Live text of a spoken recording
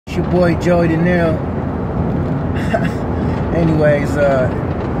It's your boy Joey Dinero. Anyways,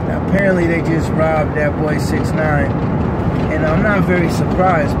 apparently they just robbed that boy 6ix9ine, and I'm not very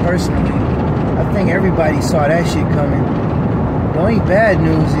surprised personally. I think everybody saw that shit coming. The only bad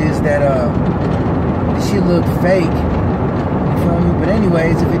news is that the shit looked fake. You feel me? But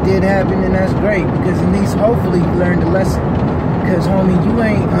anyways, if it did happen, then that's great, because at least hopefully you learned a lesson. Because homie, you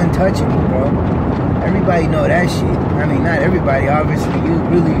ain't untouchable, bro. Everybody know that shit. I mean, not everybody, obviously. You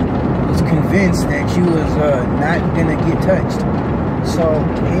really was convinced that you was not gonna get touched. So,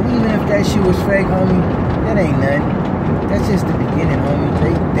 and even if that shit was fake, homie, that ain't nothing. That's just the beginning, homie.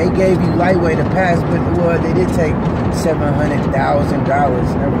 They gave you lightweight a pass, but well, they did take $700,000.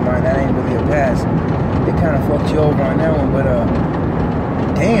 Never mind, that ain't really a pass. They kind of fucked you over on that one, but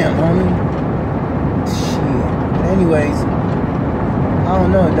damn, homie. Shit. But anyways, I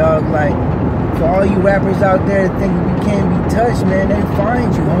don't know, dog. Like, for all you rappers out there that think you can't be touched, man, they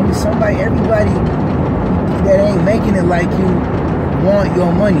find you, homie. Everybody that ain't making it like you want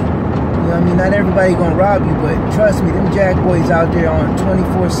your money. You know what I mean? Not everybody gonna rob you, but trust me, them jack boys out there on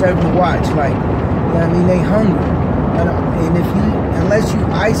 24/7 watch, like, you know what I mean? They hungry. And if you, unless you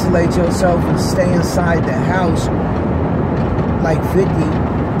isolate yourself and stay inside the house like 50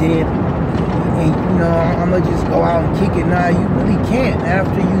 did, and you know, I'm gonna just go out and kick it. Nah, you really can't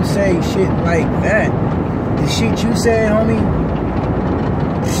after you say shit like that. The shit you said, homie,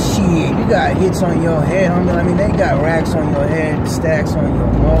 shit, you got hits on your head, homie. I mean, they got racks on your head, stacks on your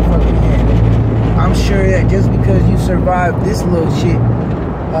motherfucking head. I'm sure that just because you survived this little shit,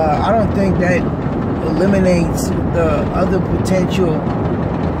 I don't think that eliminates the other potential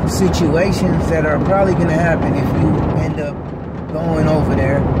situations that are probably gonna happen if you end up going over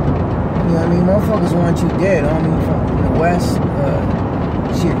there. You know what I mean? Motherfuckers want you dead, homie, from the west,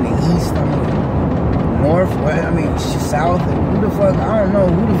 shit in the east, I mean, north, west, I mean, south, and who the fuck, I don't know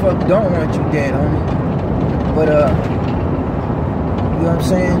who the fuck don't want you dead, homie. But, you know what I'm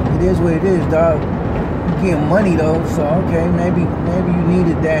saying? It is what it is, dog. You getting money, though, so, okay, maybe you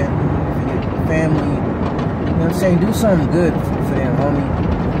needed that for your family. You know what I'm saying? Do something good for them, homie.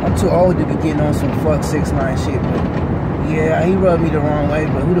 I'm too old to be getting on some fuck 6ix9ine shit, but yeah, he rubbed me the wrong way,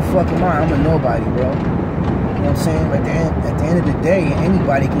 but who the fuck am I? I'm a nobody, bro. You know what I'm saying? But at the end of the day,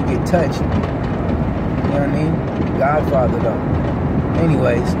 anybody can get touched. You know what I mean? Godfather, though.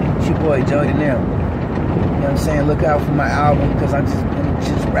 Anyways, it's your boy, Joey Dinero. You know what I'm saying? Look out for my album, because I'm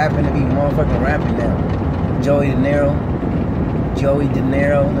just rapping to be motherfucking rapping now. Joey Dinero. Joey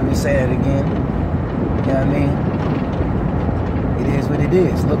Dinero. Let me say that again. You know what I mean? It is what it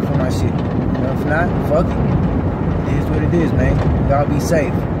is. Look for my shit. You know, if not, fuck it. It is what it is, man. Y'all be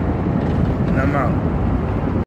safe. And I'm out.